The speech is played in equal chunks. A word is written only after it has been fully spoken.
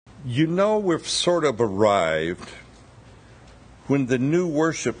You know, we've sort of arrived when the new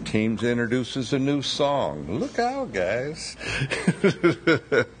worship team introduces a new song. Look out, guys.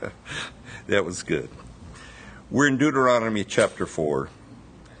 That was good. We're in Deuteronomy chapter 4.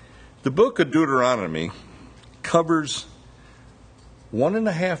 The book of Deuteronomy covers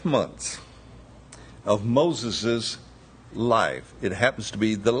 1.5 months of Moses' life. It happens to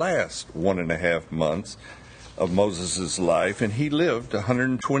be the last 1.5 months of Moses' life, and he lived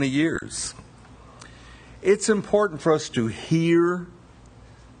 120 years. It's important for us to hear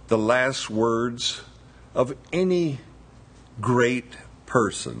the last words of any great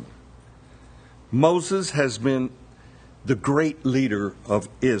person. Moses has been the great leader of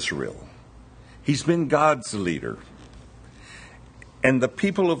Israel. He's been God's leader. And the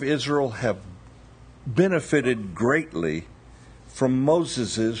people of Israel have benefited greatly from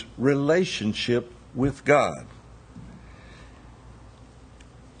Moses' relationship with God.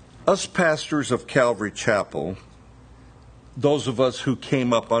 Us pastors of Calvary Chapel, those of us who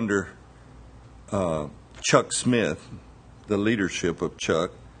came up under Chuck Smith, the leadership of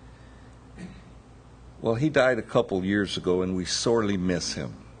Chuck, well, he died a couple years ago and we sorely miss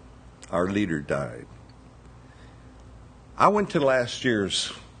him. Our leader died. I went to last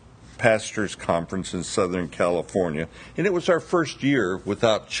year's pastors' conference in Southern California, and it was our first year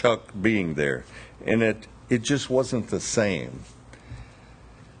without Chuck being there, and it just wasn't the same.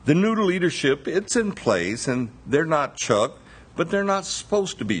 The new leadership, it's in place, and they're not Chuck, but they're not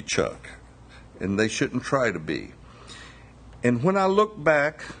supposed to be Chuck, and they shouldn't try to be. And when I look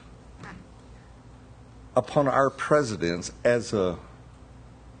back upon our presidents as a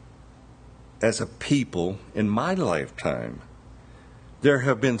people in my lifetime, there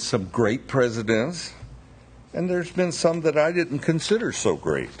have been some great presidents, and there's been some that I didn't consider so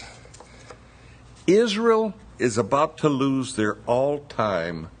great. Israel is about to lose their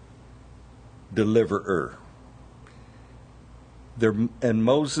all-time deliverer. And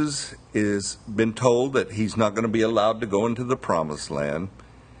Moses is been told that he's not going to be allowed to go into the promised land.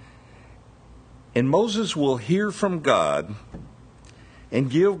 And Moses will hear from God and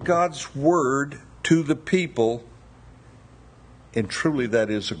give God's word to the people. And truly that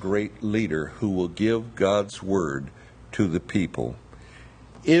is a great leader who will give God's word to the people.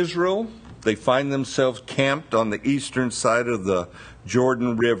 Israel, they find themselves camped on the eastern side of the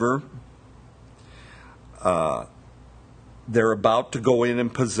Jordan River. They're about to go in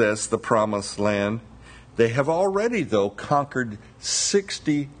and possess the promised land. They have already, though, conquered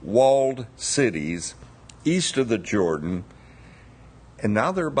 60 walled cities east of the Jordan. And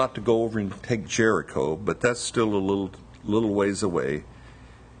now they're about to go over and take Jericho, but that's still a little ways away.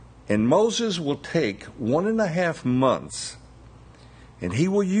 And Moses will take 1.5 months, and he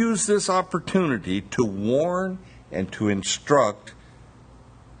will use this opportunity to warn and to instruct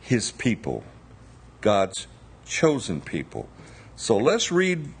his people, God's chosen people. So let's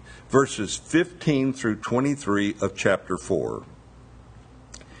read verses 15 through 23 of chapter 4.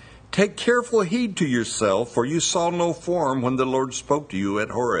 Take careful heed to yourself, for you saw no form when the Lord spoke to you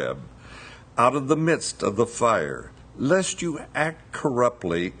at Horeb, out of the midst of the fire, lest you act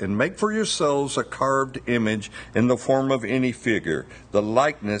corruptly and make for yourselves a carved image in the form of any figure, the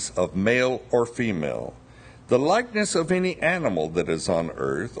likeness of male or female, the likeness of any animal that is on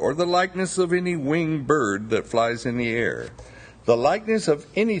earth, or the likeness of any winged bird that flies in the air, the likeness of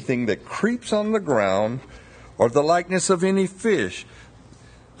anything that creeps on the ground, or the likeness of any fish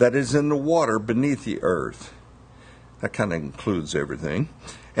that is in the water beneath the earth. That kind of includes everything.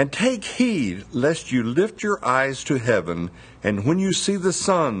 And take heed lest you lift your eyes to heaven, and when you see the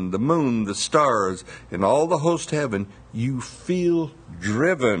sun, the moon, the stars, and all the host of heaven, you feel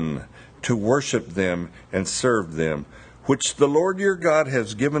driven to worship them and serve them, which the Lord your God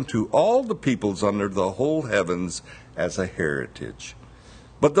has given to all the peoples under the whole heavens as a heritage.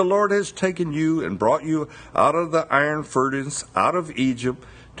 But the Lord has taken you and brought you out of the iron furnace, out of Egypt,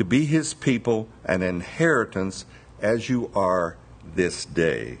 to be his people, an inheritance, as you are this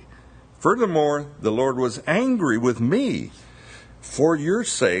day. Furthermore, the Lord was angry with me for your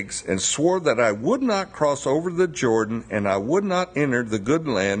sakes, and swore that I would not cross over the Jordan, and I would not enter the good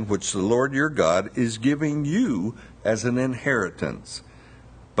land which the Lord your God is giving you as an inheritance.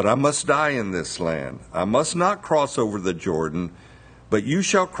 But I must die in this land. I must not cross over the Jordan, but you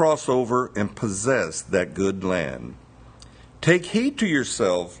shall cross over and possess that good land. Take heed to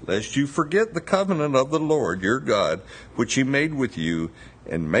yourself, lest you forget the covenant of the Lord your God, which he made with you,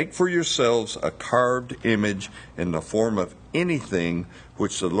 and make for yourselves a carved image in the form of anything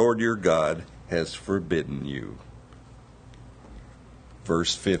which the Lord your God has forbidden you.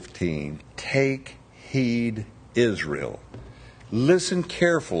 Verse 15, take heed, Israel. Listen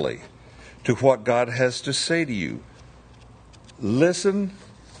carefully to what God has to say to you. Listen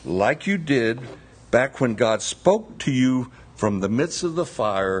like you did back when God spoke to you from the midst of the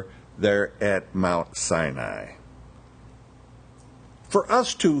fire there at Mount Sinai. For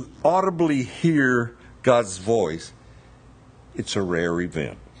us to audibly hear God's voice, it's a rare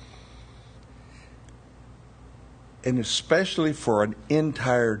event. And especially for an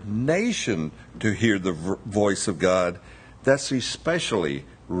entire nation to hear the voice of God, that's especially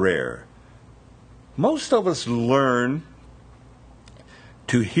rare. Most of us learn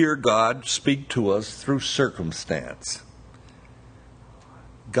to hear God speak to us through circumstance.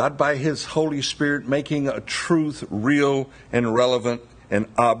 God, by His Holy Spirit, making a truth real and relevant and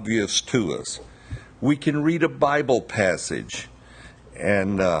obvious to us. We can read a Bible passage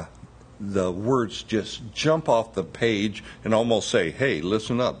and the words just jump off the page and almost say, hey,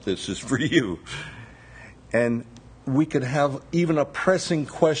 listen up, this is for you. And we could have even a pressing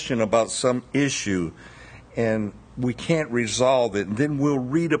question about some issue and we can't resolve it. And then we'll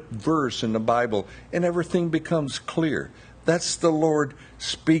read a verse in the Bible and everything becomes clear. That's the Lord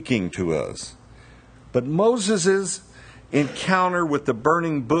speaking to us. But Moses' encounter with the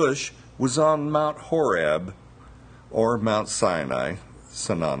burning bush was on Mount Horeb, or Mount Sinai,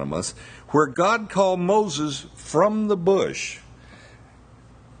 synonymous, where God called Moses from the bush.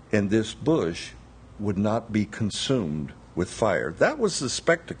 And this bush would not be consumed with fire. That was the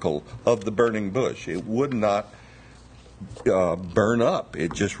spectacle of the burning bush. It would not burn up.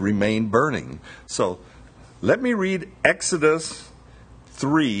 It just remained burning. So let me read Exodus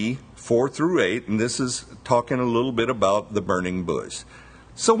 3, 4 through 8, and this is talking a little bit about the burning bush.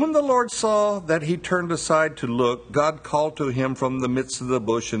 So when the Lord saw that he turned aside to look, God called to him from the midst of the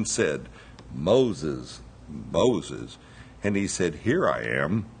bush and said, Moses, Moses. And he said, Here I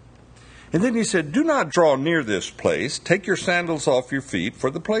am. And then he said, Do not draw near this place. Take your sandals off your feet, for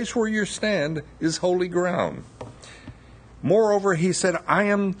the place where you stand is holy ground. Moreover, he said, I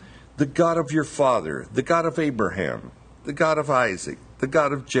am the God of your father, the God of Abraham, the God of Isaac, the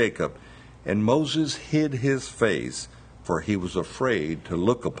God of Jacob. And Moses hid his face, for he was afraid to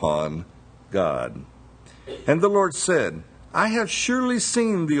look upon God. And the Lord said, I have surely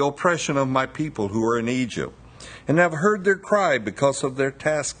seen the oppression of my people who are in Egypt, and have heard their cry because of their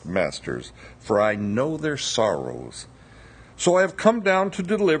taskmasters, for I know their sorrows. So I have come down to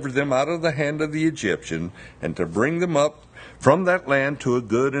deliver them out of the hand of the Egyptian, and to bring them up from that land to a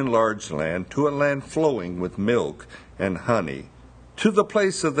good and large land, to a land flowing with milk and honey, to the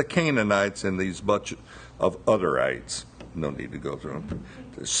place of the Canaanites and these bunch of otherites. No need to go through them.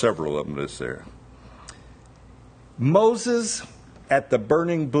 There's several of them that's there. Moses, at the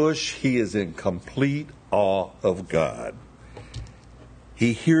burning bush, he is in complete awe of God.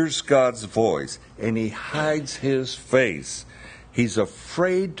 He hears God's voice and he hides his face. He's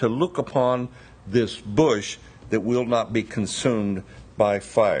afraid to look upon this bush that will not be consumed by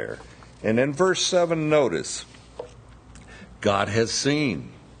fire. And in verse 7, notice, God has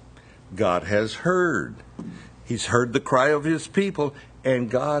seen, God has heard. He's heard the cry of his people, and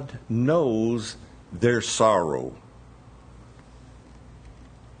God knows their sorrow.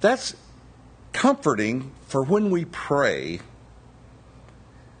 That's comforting for when we pray.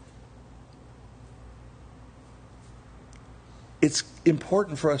 It's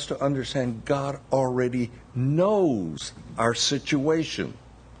important for us to understand God already knows our situation.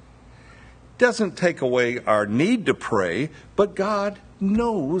 Doesn't take away our need to pray, but God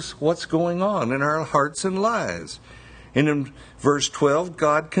knows what's going on in our hearts and lives. And in verse 12,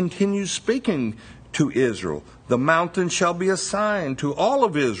 God continues speaking to Israel. The mountain shall be a sign to all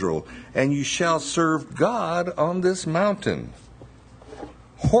of Israel, and you shall serve God on this mountain.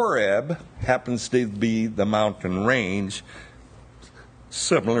 Horeb happens to be the mountain range,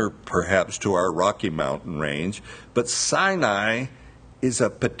 similar perhaps to our Rocky Mountain range, but Sinai is a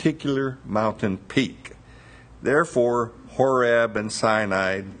particular mountain peak. Therefore, Horeb and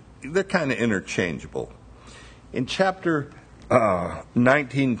Sinai, they're kind of interchangeable. In chapter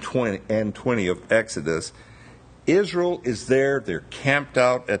 19, 20, and 20 of Exodus, Israel is there. They're camped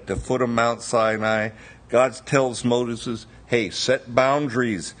out at the foot of Mount Sinai. God tells Moses, hey, set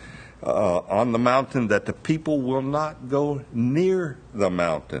boundaries on the mountain that the people will not go near the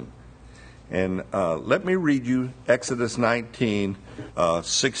mountain. And let me read you Exodus 19,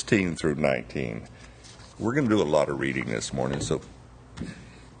 16 through 19. We're going to do a lot of reading this morning, so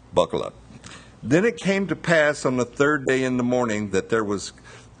buckle up. Then it came to pass on the third day in the morning that there was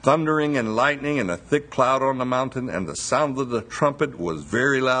thundering and lightning and a thick cloud on the mountain, and the sound of the trumpet was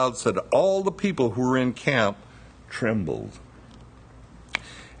very loud, so that all the people who were in camp trembled.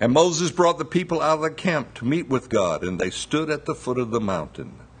 And Moses brought the people out of the camp to meet with God, and they stood at the foot of the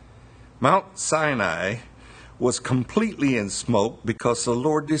mountain. Mount Sinai was completely in smoke because the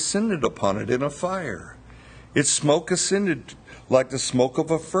Lord descended upon it in a fire. Its smoke ascended like the smoke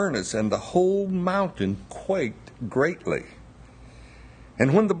of a furnace, and the whole mountain quaked greatly.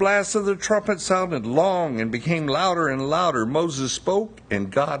 And when the blast of the trumpet sounded long and became louder and louder, Moses spoke,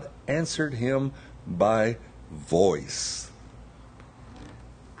 and God answered him by voice.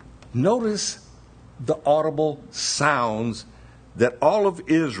 Notice the audible sounds that all of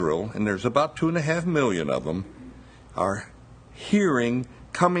Israel, and there's about 2.5 million of them, are hearing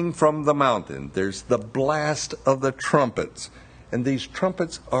coming from the mountain. There's the blast of the trumpets. And these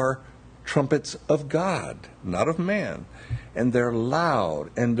trumpets are trumpets of God, not of man. And they're loud,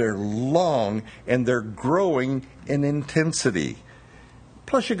 and they're long, and they're growing in intensity.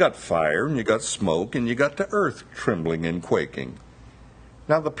 Plus you got fire, and you got smoke, and you got the earth trembling and quaking.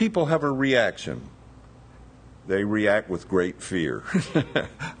 Now the people have a reaction. They react with great fear.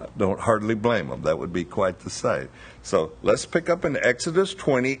 Don't hardly blame them. That would be quite the sight. So let's pick up in Exodus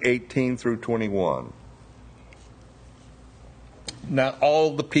 20:18 through 21. Now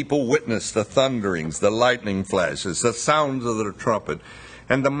all the people witnessed the thunderings, the lightning flashes, the sounds of the trumpet,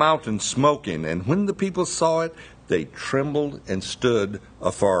 and the mountain smoking. And when the people saw it, they trembled and stood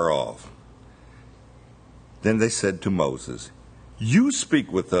afar off. Then they said to Moses, "You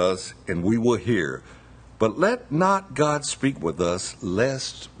speak with us, and we will hear. But let not God speak with us,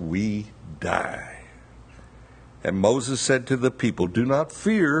 lest we die." And Moses said to the people, "Do not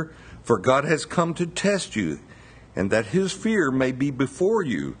fear, for God has come to test you, and that his fear may be before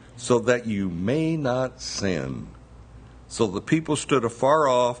you, so that you may not sin." So the people stood afar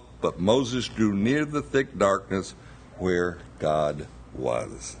off, but Moses drew near the thick darkness where God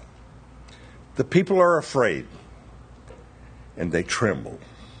was. The people are afraid, and they tremble.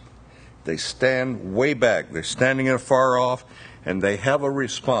 They stand way back. They're standing afar off, and they have a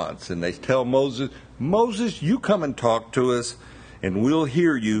response. And they tell Moses, "Moses, you come and talk to us, and we'll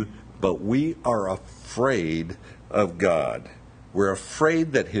hear you, but we are afraid of God. We're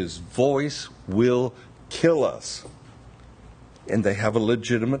afraid that his voice will kill us." And they have a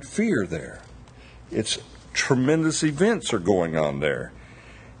legitimate fear there. It's tremendous events are going on there.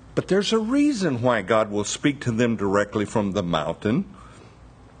 But there's a reason why God will speak to them directly from the mountain.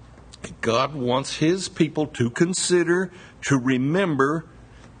 God wants his people to consider, to remember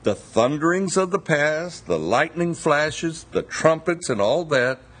the thunderings of the past, the lightning flashes, the trumpets and all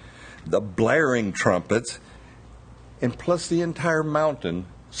that, the blaring trumpets, and plus the entire mountain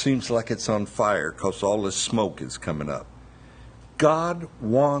seems like it's on fire because all this smoke is coming up. God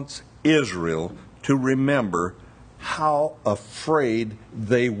wants Israel to remember how afraid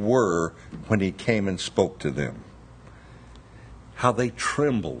they were when he came and spoke to them. How they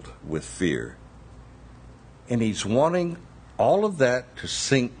trembled with fear. And he's wanting all of that to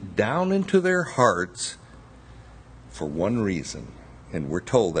sink down into their hearts for one reason. And we're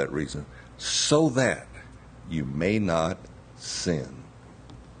told that reason. So that you may not sin.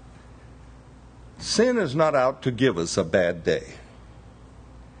 Sin is not out to give us a bad day.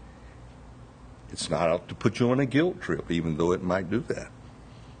 It's not out to put you on a guilt trip, even though it might do that.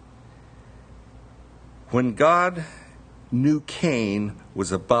 When God knew Cain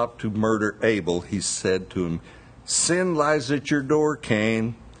was about to murder Abel, he said to him, "Sin lies at your door,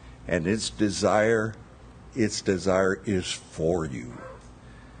 Cain, and its desire is for you,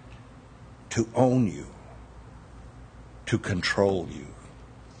 to own you, to control you."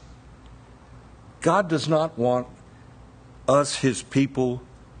 God does not want us, his people,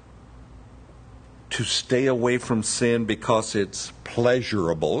 to stay away from sin because it's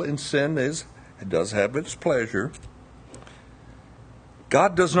pleasurable, and sin it does have its pleasure.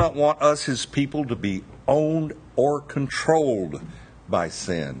 God does not want us, his people, to be owned or controlled by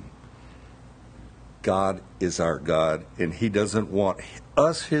sin. God is our God, and he doesn't want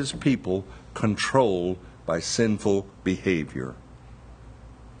us, his people, controlled by sinful behavior.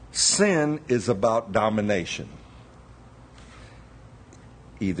 Sin is about domination.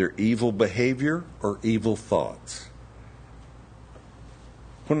 Either evil behavior or evil thoughts.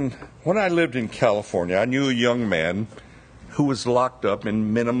 When I lived in California, I knew a young man who was locked up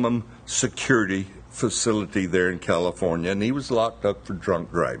in minimum security facility there in California, and he was locked up for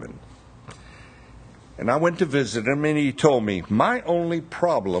drunk driving. And I went to visit him, and he told me, "My only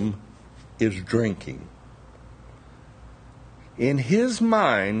problem is drinking." In his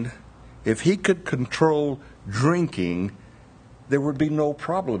mind, if he could control drinking, there would be no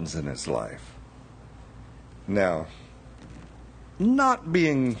problems in his life. Now, not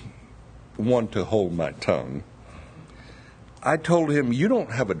being one to hold my tongue, I told him, "You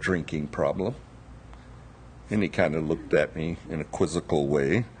don't have a drinking problem." And he kind of looked at me in a quizzical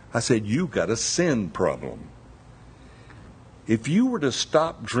way. I said, "You got a sin problem. If you were to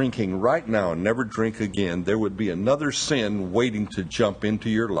stop drinking right now and never drink again, there would be another sin waiting to jump into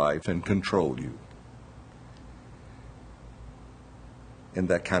your life and control you." And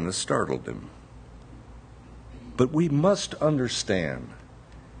that kind of startled him. But we must understand,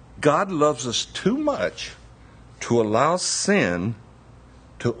 God loves us too much to allow sin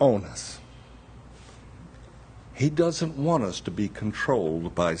to own us. He doesn't want us to be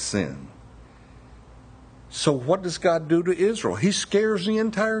controlled by sin. So what does God do to Israel? He scares the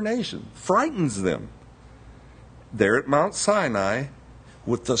entire nation, frightens them. There at Mount Sinai,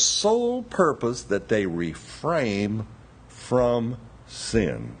 with the sole purpose that they refrain from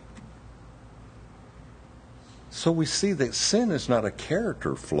sin. So we see that sin is not a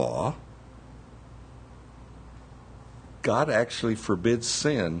character flaw. God actually forbids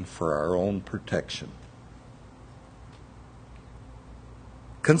sin for our own protection.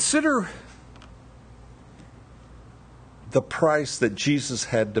 Consider the price that Jesus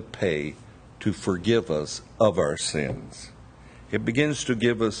had to pay to forgive us of our sins. It begins to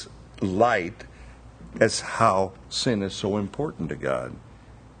give us light as how sin is so important to God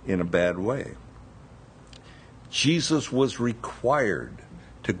in a bad way. Jesus was required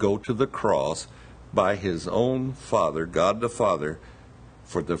to go to the cross by his own Father, God the Father,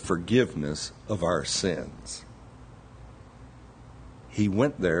 for the forgiveness of our sins. He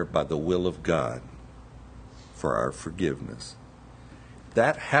went there by the will of God for our forgiveness.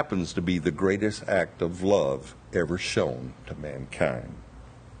 That happens to be the greatest act of love ever shown to mankind.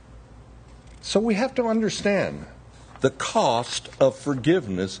 So we have to understand the cost of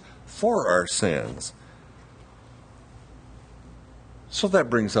forgiveness for our sins. So that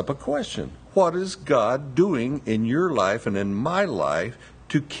brings up a question. What is God doing in your life and in my life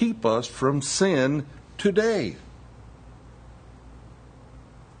to keep us from sin today?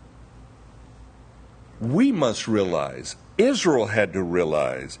 We must realize, Israel had to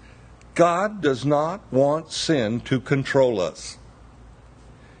realize, God does not want sin to control us.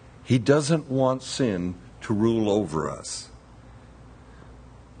 He doesn't want sin to rule over us.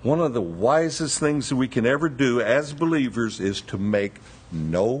 One of the wisest things that we can ever do as believers is to make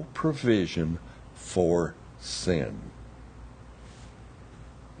no provision for sin.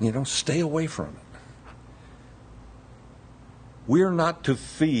 Stay away from it. We are not to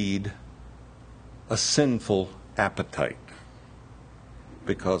feed a sinful appetite,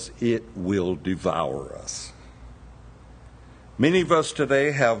 because it will devour us. Many of us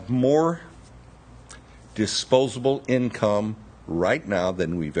today have more disposable income right now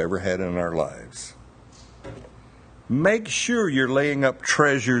than we've ever had in our lives. Make sure you're laying up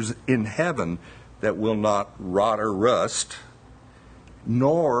treasures in heaven that will not rot or rust,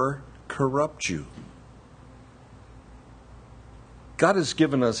 nor corrupt you. God has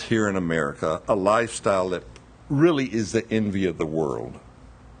given us here in America a lifestyle that really is the envy of the world.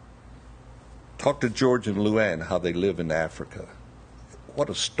 Talk to George and Luann how they live in Africa. What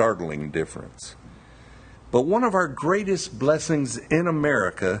a startling difference. But one of our greatest blessings in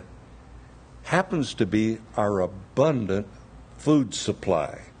America happens to be our abundant food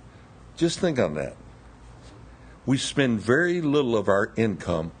supply. Just think on that. We spend very little of our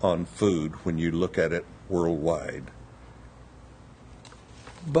income on food when you look at it worldwide.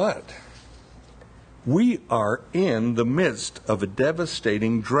 But we are in the midst of a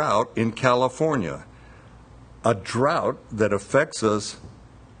devastating drought in California. A drought that affects us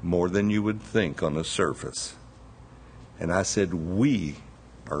more than you would think on the surface. And I said, we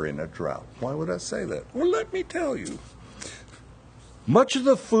are in a drought. Why would I say that? Well, let me tell you. Much of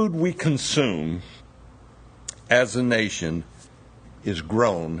the food we consume as a nation is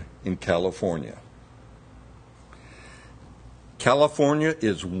grown in California. California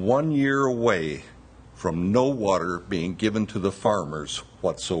is 1 year away from no water being given to the farmers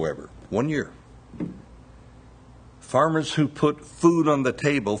whatsoever. 1 year. Farmers who put food on the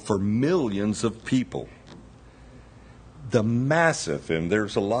table for millions of people. The massive, and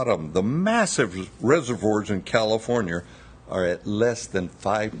there's a lot of them, the massive reservoirs in California are at less than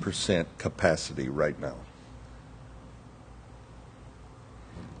 5% capacity right now.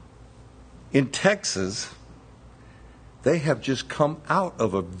 In Texas, they have just come out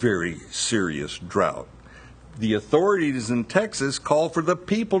of a very serious drought. The authorities in Texas call for the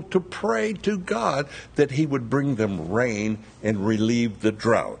people to pray to God that he would bring them rain and relieve the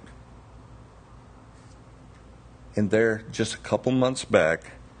drought. And there, just a couple months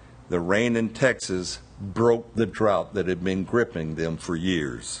back, the rain in Texas broke the drought that had been gripping them for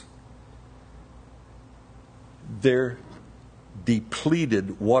years. There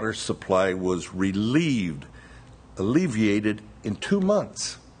depleted water supply was alleviated in 2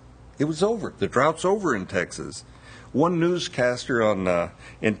 months. It was over. The drought's over in Texas. One newscaster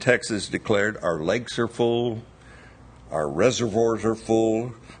in Texas declared, our lakes are full, our reservoirs are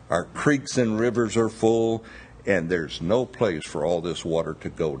full, our creeks and rivers are full, and there's no place for all this water to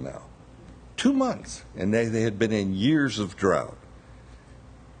go now. 2 months, and they had been in years of drought.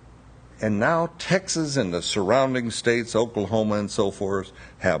 And now Texas and the surrounding states, Oklahoma and so forth,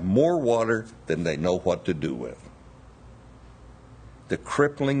 have more water than they know what to do with. The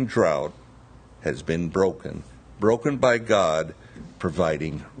crippling drought has been broken by God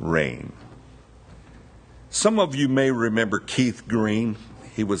providing rain. Some of you may remember Keith Green.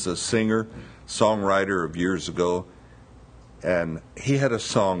 He was a singer, songwriter of years ago, and he had a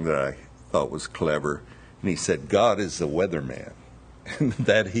song that I thought was clever, and he said, God is the weatherman. And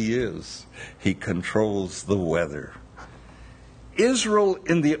that he is. He controls the weather. Israel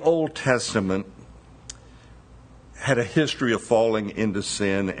in the Old Testament had a history of falling into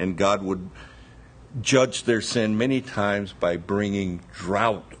sin, and God would judge their sin many times by bringing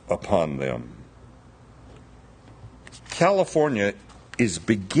drought upon them. California is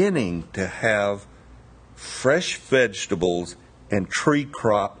beginning to have fresh vegetables and tree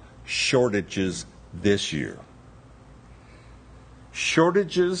crop shortages this year.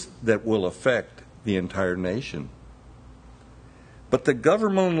 Shortages that will affect the entire nation. But the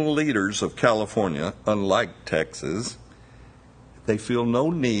governmental leaders of California, unlike Texas, they feel no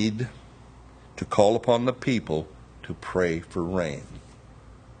need to call upon the people to pray for rain.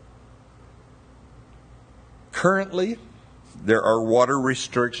 Currently, there are water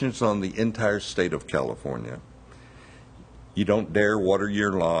restrictions on the entire state of California. You don't dare water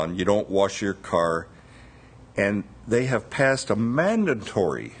your lawn, you don't wash your car, and they have passed a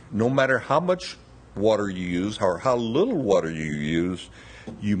mandatory, no matter how much water you use or how little water you use,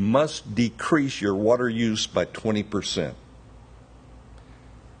 you must decrease your water use by 20%.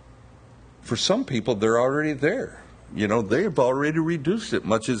 For some people, they're already there. They've already reduced it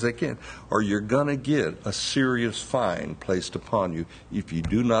much as they can. Or you're going to get a serious fine placed upon you if you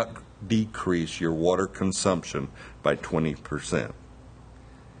do not decrease your water consumption by 20%.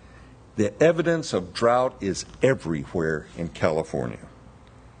 The evidence of drought is everywhere in California.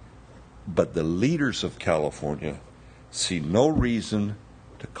 But the leaders of California see no reason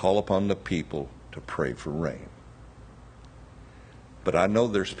to call upon the people to pray for rain. But I know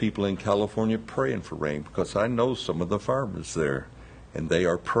there's people in California praying for rain because I know some of the farmers there, and they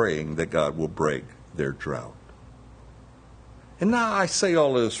are praying that God will break their drought. And now I say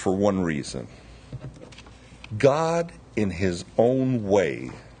all this for one reason. God, in his own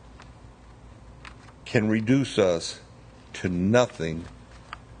way, can reduce us to nothing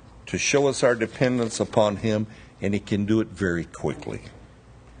to show us our dependence upon him, and he can do it very quickly.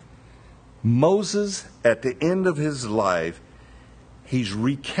 Moses, at the end of his life, he's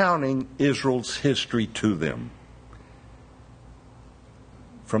recounting Israel's history to them.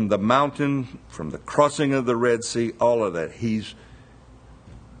 From the mountain, from the crossing of the Red Sea, all of that, he's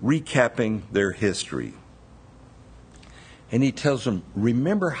recapping their history. And he tells them,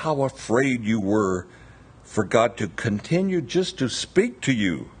 remember how afraid you were for God to continue just to speak to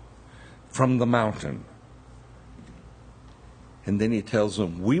you from the mountain. And then he tells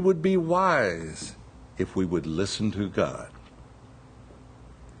them, we would be wise if we would listen to God.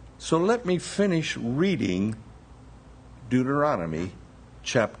 So let me finish reading Deuteronomy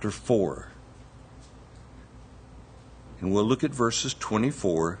chapter 4. And we'll look at verses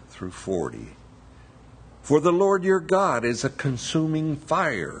 24 through 40. For the Lord your God is a consuming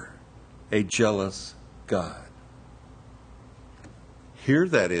fire, a jealous God. Hear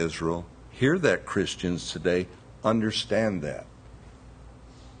that, Israel. Hear that, Christians today. Understand that.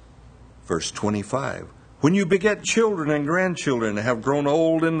 Verse 25. When you beget children and grandchildren and have grown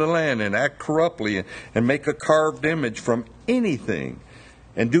old in the land and act corruptly and make a carved image from anything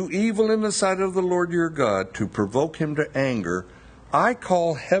and do evil in the sight of the Lord your God to provoke him to anger, I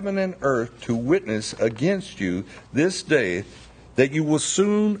call heaven and earth to witness against you this day that you will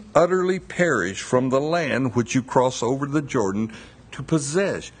soon utterly perish from the land which you cross over the Jordan to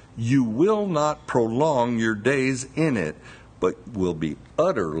possess. You will not prolong your days in it, but will be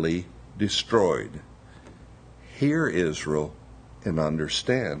utterly destroyed. Hear, Israel, and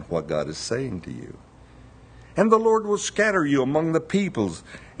understand what God is saying to you. And the Lord will scatter you among the peoples,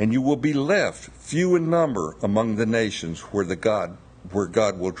 and you will be left few in number among the nations where God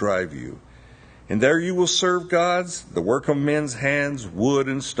will drive you. And there you will serve gods, the work of men's hands, wood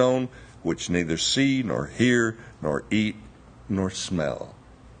and stone, which neither see, nor hear, nor eat, nor smell.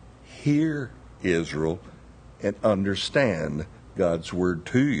 Hear, Israel, and understand God's word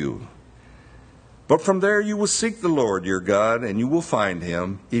to you. But from there you will seek the Lord your God, and you will find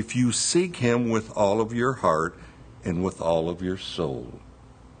him if you seek him with all of your heart and with all of your soul.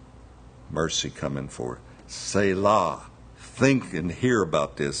 Mercy coming forth. Selah. Think and hear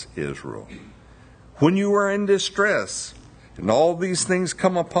about this, Israel. When you are in distress, and all these things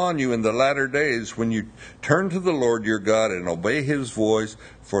come upon you in the latter days, when you turn to the Lord your God and obey his voice,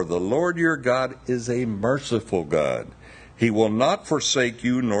 for the Lord your God is a merciful God. He will not forsake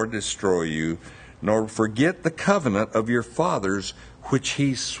you nor destroy you, nor forget the covenant of your fathers, which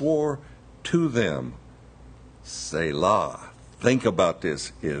he swore to them. Selah. Think about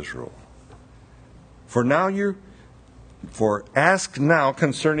this, Israel. For ask now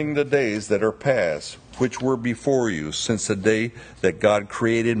concerning the days that are past, which were before you, since the day that God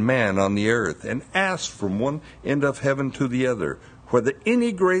created man on the earth, and ask from one end of heaven to the other, whether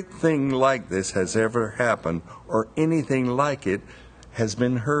any great thing like this has ever happened, or anything like it has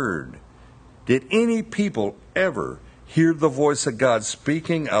been heard. Did any people ever hear the voice of God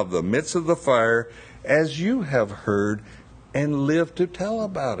speaking out of the midst of the fire, as you have heard, and lived to tell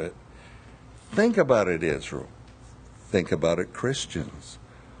about it? Think about it, Israel. Think about it, Christians.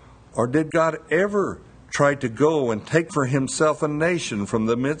 Or did God ever try to go and take for himself a nation from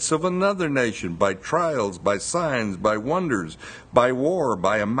the midst of another nation by trials, by signs, by wonders, by war,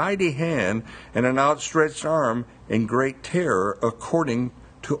 by a mighty hand and an outstretched arm and great terror, according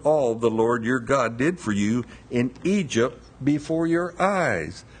to all the Lord your God did for you in Egypt before your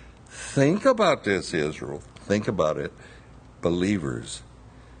eyes? Think about this, Israel. Think about it, believers.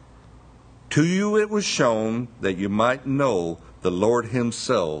 To you it was shown that you might know the Lord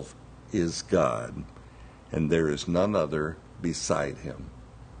himself is God, and there is none other beside him.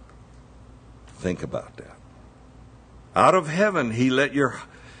 Think about that. Out of heaven he let you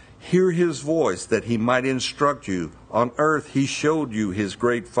hear his voice, that he might instruct you. On earth he showed you his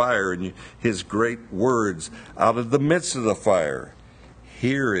great fire and his great words out of the midst of the fire.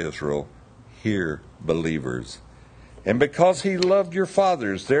 Hear, Israel, hear, believers. And because he loved your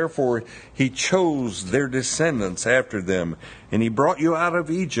fathers, therefore he chose their descendants after them. And he brought you out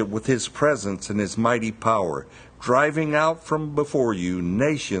of Egypt with his presence and his mighty power, driving out from before you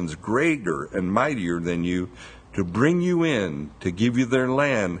nations greater and mightier than you, to bring you in, to give you their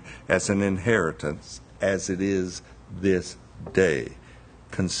land as an inheritance, as it is this day.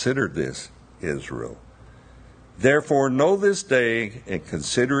 Consider this, Israel. Therefore know this day, and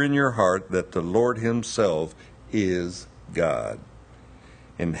consider in your heart that the Lord himself is God.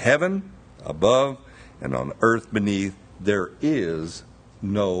 In heaven above and on earth beneath, there is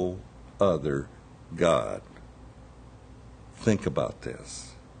no other God. Think about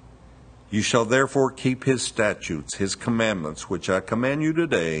this. You shall therefore keep his statutes, his commandments, which I command you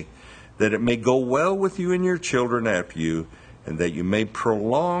today, that it may go well with you and your children after you, and that you may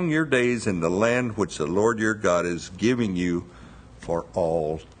prolong your days in the land which the Lord your God is giving you for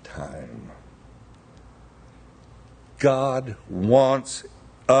all time. God wants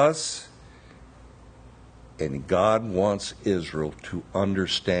us, and God wants Israel to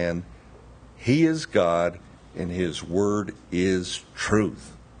understand he is God and his word is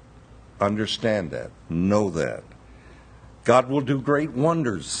truth. Understand that. Know that. God will do great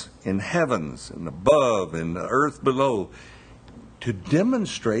wonders in heavens and above and the earth below to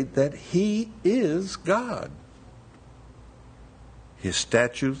demonstrate that he is God. His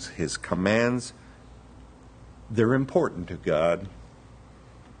statutes, his commands, they're important to God,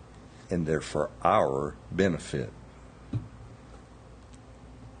 and they're for our benefit.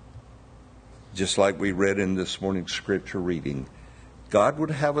 Just like we read in this morning's scripture reading, God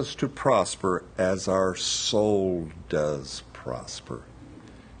would have us to prosper as our soul does prosper.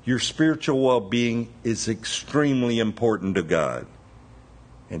 Your spiritual well-being is extremely important to God,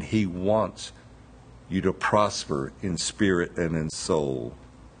 and he wants you to prosper in spirit and in soul.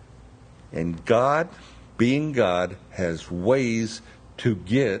 And God, being God, has ways to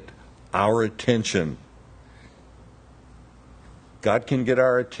get our attention. God can get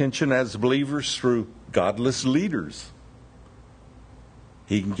our attention as believers through godless leaders.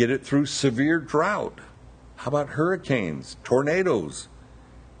 He can get it through severe drought. How about hurricanes, tornadoes?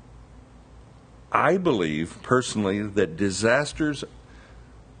 I believe personally that disasters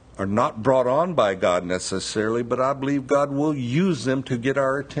are not brought on by God necessarily, but I believe God will use them to get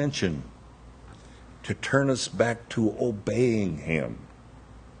our attention, to turn us back to obeying him.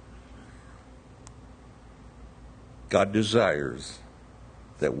 God desires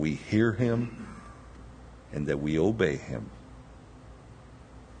that we hear him and that we obey him.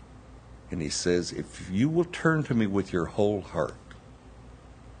 And he says, if you will turn to me with your whole heart,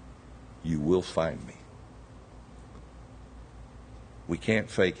 you will find me. We can't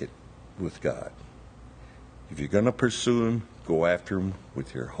fake it with God. If you're going to pursue him, go after him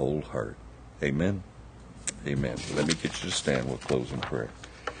with your whole heart. Amen. Amen. Let me get you to stand. We'll close in prayer.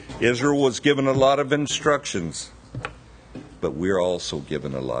 Israel was given a lot of instructions, but we're also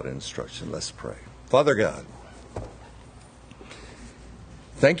given a lot of instruction. Let's pray. Father God,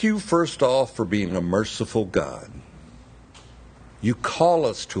 thank you first off for being a merciful God. You call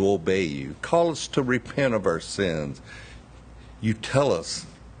us to obey you. Call us to repent of our sins. You tell us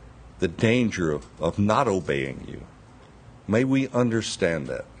the danger of not obeying you. May we understand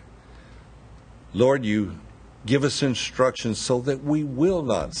that. Lord, you give us instructions so that we will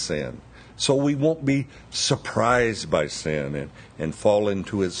not sin, so we won't be surprised by sin and fall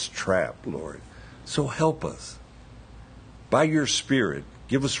into its trap, Lord. So help us. By your Spirit,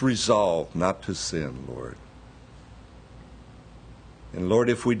 give us resolve not to sin, Lord. And Lord,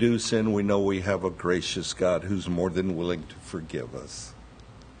 if we do sin, we know we have a gracious God who's more than willing to forgive us.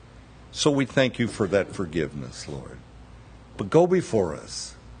 So we thank you for that forgiveness, Lord. But go before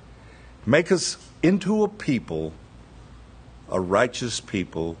us. Make us into a people, a righteous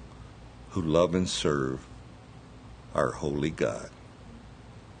people who love and serve our holy God.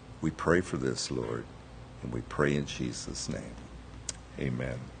 We pray for this, Lord, and we pray in Jesus' name.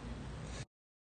 Amen.